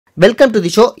Welcome to the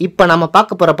show. இப்போ நாம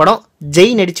பார்க்க போற படம்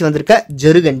ஜெய் நடிச்சு வந்திருக்க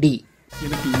ஜருகண்டி.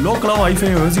 எனக்கு லோக்கலா வைஃபை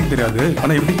யோசிக்க தெரியாது,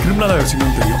 ஆனா எப்படி கிரிமினலா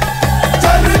யோசிக்கணும்னு தெரியும்.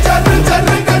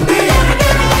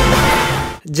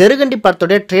 ஜருகண்டி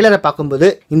படத்தோட ட்ரெய்லரை பார்க்கும்போது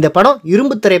இந்த படம்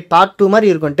இரும்பு திரை பார்ட் 2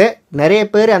 மாதிரி இருக்கும்ட்டு நிறைய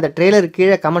பேர் அந்த ட்ரெய்லர்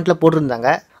கீழே கமெண்ட்ல போட்டிருந்தாங்க.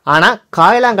 ஆனா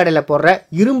காயலாங்கடையில போடுற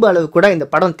இரும்பு அளவு கூட இந்த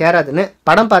படம் தேராதுன்னு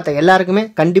படம் பார்த்த எல்லாருக்குமே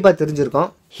கண்டிப்பா தெரிஞ்சிருக்கும்.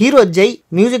 ஹீரோ ஜெய்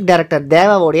மியூசிக் டைரக்டர்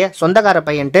தேவாவோடைய சொந்தக்கார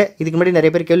பையன்ட்டு இதுக்கு முன்னாடி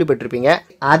நிறைய பேர் கேள்விப்பட்டிருப்பீங்க.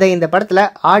 அதை இந்த படத்துல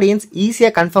ஆடியன்ஸ்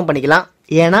ஈஸியா கன்ஃபார்ம் பண்ணிக்கலாம்.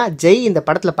 ஏன்னா ஜெய் இந்த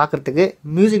படத்துல பாக்குறதுக்கு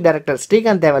மியூசிக் டைரக்டர்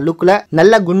ஸ்ரீகாந்த் தேவா லுக்ல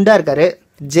நல்லா குண்டா இருக்காரு.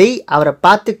 ஜெய் அவரை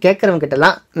பார்த்து கேட்கறவங்க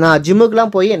கிட்டலாம் நான்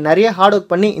ஜிம்முக்குலாம் போய் நிறைய ஹார்ட்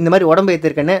ஒர்க் பண்ணி இந்த மாதிரி உடம்பு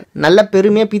ஏற்றிருக்கேன்னு நல்ல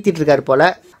பெருமையா பீத்திட்டு இருக்காரு போல.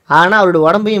 ஆனா அவரோட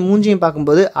உடம்பையும் மூஞ்சியும்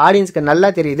பார்க்கும்போது ஆடியன்ஸ்க்கு நல்லா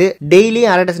தெரியுது டெய்லியும்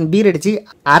 1/2 டசன் பீர் அடிச்சு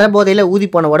அரை போதையில ஊதி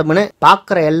போன உடம்புன்னு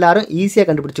பாக்குற எல்லாரும் ஈஸியா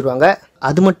கண்டுபிடிச்சிருவாங்க.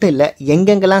 அது மட்டும் இல்ல,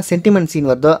 எங்கெங்கெல்லாம் சென்டிமெண்ட் சீன்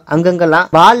வருதோ அங்கெங்கெல்லாம்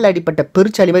வால் அடிப்பட்ட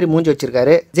பெருச்சாலி மாதிரி மூஞ்சி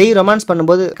வச்சிருக்காரு. ஜெய் ரொமான்ஸ்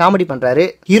பண்ணும்போது காமெடி பண்றாரு.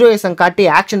 ஹீரோயிசம் காட்டி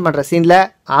ஆக்ஷன் பண்ற சீன்ல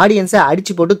ஆடியன்ஸை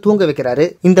அடிச்சு போட்டு தூங்க வைக்கிறாரு.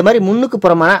 இந்த மாதிரி முன்னுக்கு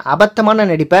புறமான அபத்தமான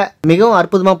நடிப்பை மிகவும்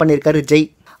அற்புதமா பண்ணியிருக்காரு ஜெய்.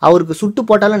 அவருக்கு சுட்டு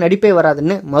போட்டாலும் நடிப்பே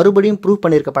வராதுன்னு மறுபடியும் ப்ரூவ்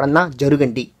பண்ணியிருக்க படம் தான்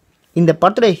ஜருகண்டி. இந்த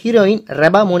படத்தோட ஹீரோயின்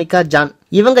ரெபா மோனிகா ஜான்.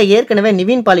 இவங்க ஏற்கனவே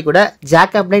நிவின் பாலி கூட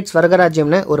ஜாக்கப் நைட்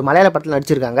ஸ்வர்கராஜ்யம்னு ஒரு மலையாள படத்தில்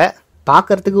நடிச்சிருக்காங்க.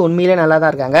 பார்க்கறதுக்கு உண்மையிலே நல்லா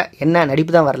தான் இருக்காங்க. என்ன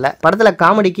நடிப்பு தான் வரல. படத்துல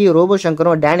காமெடிக்கு ரோபோ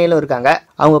சங்கரும் டேனியலும் இருக்காங்க.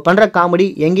 அவங்க பண்ற காமெடி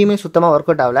எங்கேயுமே சுத்தமா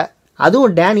ஒர்க் அவுட் ஆகல.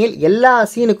 அதுவும் டேனியல் எல்லா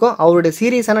சீனுக்கும் அவருடைய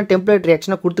சீரியஸான டெம்ப்ளேட்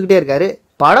ரியாக்ஷனை கொடுத்துக்கிட்டே இருக்காரு.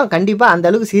 படம் கண்டிப்பா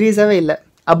அந்த அளவுக்கு சீரியஸாவே இல்லை.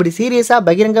 அப்படி சீரியஸா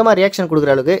பகிரங்கமா ரியாக்ஷன்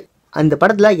கொடுக்குற அளவுக்கு அந்த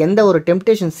படத்துல எந்த ஒரு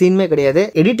டெம்ப்டேஷன் சீனுமே கிடையாது.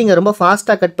 எடிட்டிங்கை ரொம்ப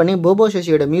ஃபாஸ்டா கட் பண்ணி போபோ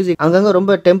சசியோட மியூசிக் அங்கங்க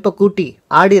ரொம்ப டெம்போ கூட்டி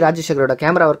ஆடி ராஜசேகரோட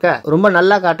கேமரா ஒர்க்க ரொம்ப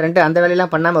நல்லா காட்டுறேன்ட்டு அந்த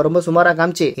வேலையெல்லாம் பண்ணாம ரொம்ப சுமாரா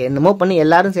காமிச்சு என்னமோ பண்ணி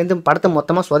எல்லாரும் சேர்ந்து படத்தை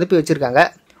மொத்தமா சொதப்பி வச்சிருக்காங்க.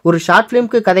 ஒரு ஷார்ட்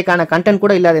பிலிம்க்கு கதைக்கான கண்டென்ட்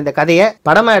கூட இல்லாத இந்த கதையை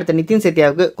படமா எடுத்த நிதின்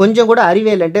செட்டியாவுக்கு கொஞ்சம் கூட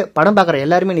அறிவே இல்லைன்ட்டு படம் பார்க்குற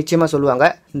எல்லாருமே நிச்சயமா சொல்லுவாங்க.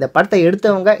 இந்த படத்தை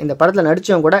எடுத்தவங்க இந்த படத்துல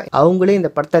நடிச்சவங்க கூட அவங்களே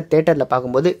இந்த படத்தை தியேட்டர்ல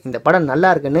பார்க்கும்போது இந்த படம் நல்லா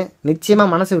இருக்குன்னு நிச்சயமா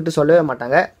மனசு விட்டு சொல்லவே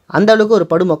மாட்டாங்க. அந்த அளவுக்கு ஒரு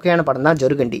படு மொக்கையான படம் தான்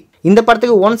ஜருகண்டி. இந்த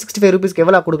படத்துக்கு 165 ரூபீஸ்க்கு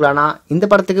எவ்வளவு கொடுக்கலாம்னா இந்த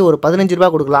படத்துக்கு ஒரு 15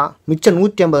 ரூபாய் கொடுக்கலாம். மிச்சம்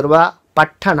 150 ரூபாய்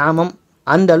பட்ட நாமம்.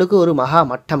 அந்த அளவுக்கு ஒரு மகா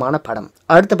மட்டமான படம்.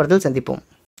 அடுத்த படத்தில் சந்திப்போம்.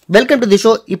 Welcome to the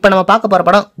show. இப்போ நம்ம பார்க்க போற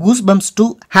படம் goosebumps 2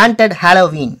 haunted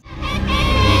Halloween.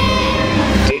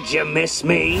 Did you miss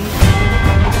me?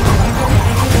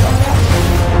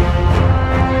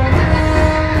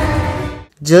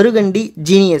 Jarugandi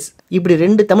genius இப்படி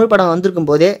 2 தமிழ் படம் வந்திருக்கும்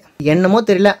போதே என்னமோ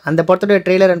தெரியல அந்த படத்தோட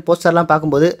ட்ரெய்லர் அண்ட் போஸ்டர்லாம்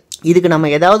பார்க்கும்போது இதுக்கு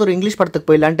நம்ம ஏதாவது ஒரு இங்கிலீஷ் படத்துக்கு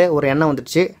போயிடலான்ட்டு ஒரு எண்ணம்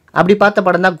வந்துடுச்சு. அப்படி பார்த்த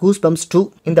படம் தான் கூஸ்பம்ப்ஸ் 2.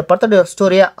 இந்த படத்தோட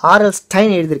ஸ்டோரியா ஆர்எல்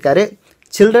ஸ்டைன் எழுதியிருக்காரு.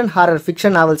 சில்ட்ரன் ஹாரர்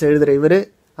ஃபிக்ஷன் நாவல்ஸ் எழுதுற இவர்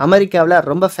அமெரிக்காவில்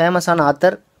ரொம்ப ஃபேமஸான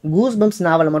ஆத்தர். கூஸ்பம்ப்ஸ்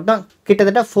நாவலை மட்டும்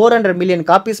கிட்டத்தட்ட 400 மில்லியன்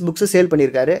காப்பீஸ் புக்ஸ் சேல்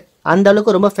பண்ணியிருக்காரு. அந்த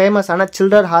அளவுக்கு ரொம்ப ஃபேமஸான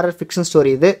சில்ட்ரன் ஹாரர் ஃபிக்ஷன்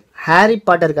ஸ்டோரி இது. ஹாரி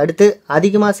பாட்டருக்கு அடுத்து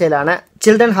அதிகமாக சேலான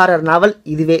சில்ட்ரன் ஹாரர் நாவல்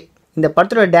இதுவே. இந்த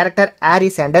படத்தோட டைரக்டர் ஆரி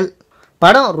சாண்டல்.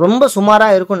 படம் ரொம்ப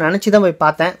சுமாராக இருக்கும்னு நினச்சி தான் போய்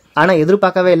பார்த்தேன். ஆனால்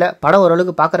எதிர்பார்க்கவே இல்லை. படம்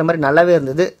ஓரளவுக்கு பார்க்குற மாதிரி நல்லாவே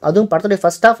இருந்தது. அதுவும் படத்தோட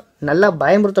ஃபர்ஸ்ட் ஹாஃப் நல்லா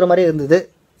பயமுறுத்துற மாதிரி இருந்தது.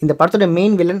 இந்த படத்தோட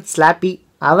மெயின் வில்லன் ஸ்லாப்பி.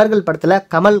 அவர்கள் படத்தில்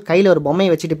கமல் கையில் ஒரு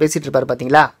பொம்மையை வச்சுட்டு பேசிட்டு இருப்பாரு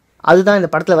பார்த்தீங்களா, அதுதான் இந்த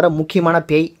படத்தில் வர முக்கியமான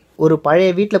பேய். ஒரு பழைய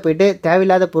வீட்டில் போயிட்டு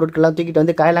தேவையில்லாத பொருட்கள்லாம் தூக்கிட்டு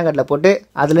வந்து காயலாங்கட்டில் போட்டு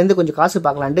அதுலேருந்து கொஞ்சம் காசு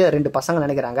பார்க்கலான்ட்டு 2 பசங்க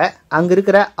நினைக்கிறாங்க. அங்கே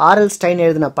இருக்கிற ஆர்எல் ஸ்டைன்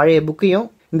எழுதின பழைய புக்கையும்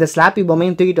இந்த ஸ்லாப்பி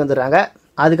பொம்மையும் தூக்கிட்டு வந்துடுறாங்க.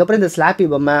 அதுக்கப்புறம் இந்த ஸ்லாப்பி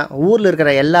பொம்மை ஊரில் இருக்கிற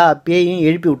எல்லா பேயையும்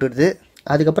எழுப்பி விட்டுடுது.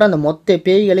 அதுக்கப்புறம் அந்த மொத்த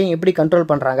பேய்களையும் எப்படி கண்ட்ரோல்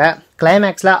பண்ணுறாங்க.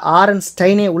 கிளைமேக்ஸில் ஆர்எல்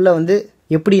ஸ்டைனே உள்ளே வந்து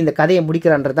எப்படி இந்த கதையை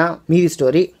முடிக்கிறான்றது தான் மீதி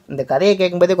ஸ்டோரி. இந்த கதையை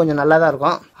கேட்கும்போதே கொஞ்சம் நல்லா தான்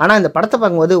இருக்கும். ஆனால் இந்த படத்தை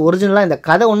பார்க்கும்போது ஒரிஜினலாக இந்த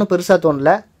கதை ஒன்றும் பெருசாக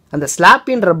தோணல. அந்த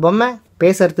ஸ்லாப்பின்ற பொம்மை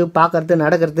பேசுறது பார்க்கறது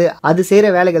நடக்கிறது அது செய்கிற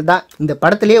வேலைகள் தான் இந்த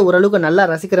படத்திலேயே ஓரளவுக்கு நல்லா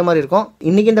ரசிக்கிற மாதிரி இருக்கும்.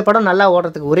 இன்னைக்கு இந்த படம் நல்லா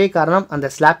ஓடுறதுக்கு ஒரே காரணம் அந்த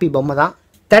ஸ்லாப்பி பொம்மை தான்.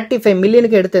 35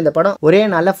 மில்லியனுக்கு எடுத்த இந்த படம் ஒரே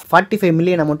நாளில் 45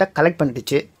 மில்லியன் அமௌண்ட்டை கலெக்ட்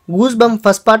பண்ணிடுச்சு. கூஸ்பம்ப்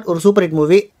ஃபர்ஸ்ட் பார்ட் ஒரு சூப்பர் ஹிட்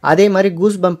மூவி. அதே மாதிரி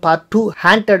கூஸ்பம்ப் பார்ட் 2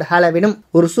 ஹாண்டட் ஹாலோவீனும்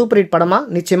ஒரு சூப்பர் ஹிட் படமா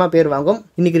நிச்சயமா பேர் வாங்கும்.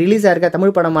 இன்னைக்கு ரிலீஸ் ஆயிருக்க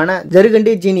தமிழ் படமான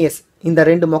ஜருகண்டி ஜீனியஸ் இந்த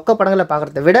 2 மொக்க படங்களை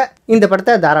பார்க்கறத விட இந்த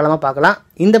படத்தை தாராளமா பார்க்கலாம்.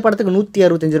 இந்த படத்துக்கு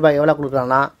 165 ரூபாய் எவ்வளவு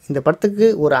கொடுக்கலாம்னா இந்த படத்துக்கு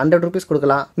ஒரு 100 ரூபீஸ்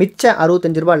கொடுக்கலாம். மிச்ச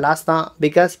 65 ரூபாய் லாஸ் தான்.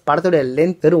 பிகாஸ் படத்தோட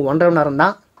லென்த் வெறும் 1.5 மணி நேரம்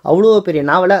தான். அவ்வளோ பெரிய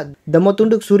நாவலை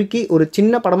தம்மத்துண்டுக்கு சுருக்கி ஒரு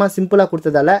சின்ன படமா சிம்பிளா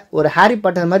கொடுத்ததால ஒரு ஹாரி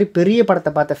பாட்டர் மாதிரி பெரிய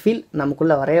படத்தை பார்த்த ஃபீல்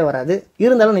நமக்குள்ள வரவே வராது.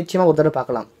 இருந்தாலும் நிச்சயமா ஒரு தடவை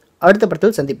பார்க்கலாம். அடுத்த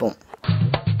படத்தில் சந்திப்போம்.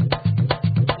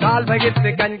 கால்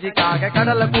வகித்து கஞ்சிக்காக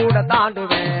கடலை கூட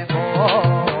தாண்டுவேன்.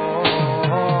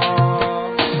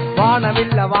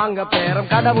 வானவில்ல வாங்க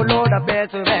பேரம் கடவுளோட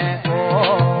பேசுவேன்.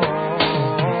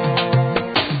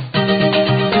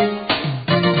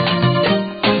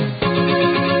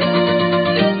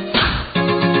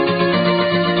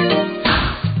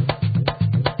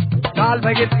 கால்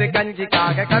வகித்து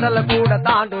கஞ்சிக்காக கடலை கூட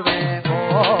தாண்டுவேன்.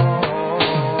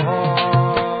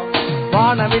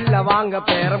 வானம் வானவில்ல வாங்க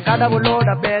பேரம் கடவுளோட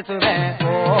பேசுவேன்.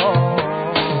 ஓ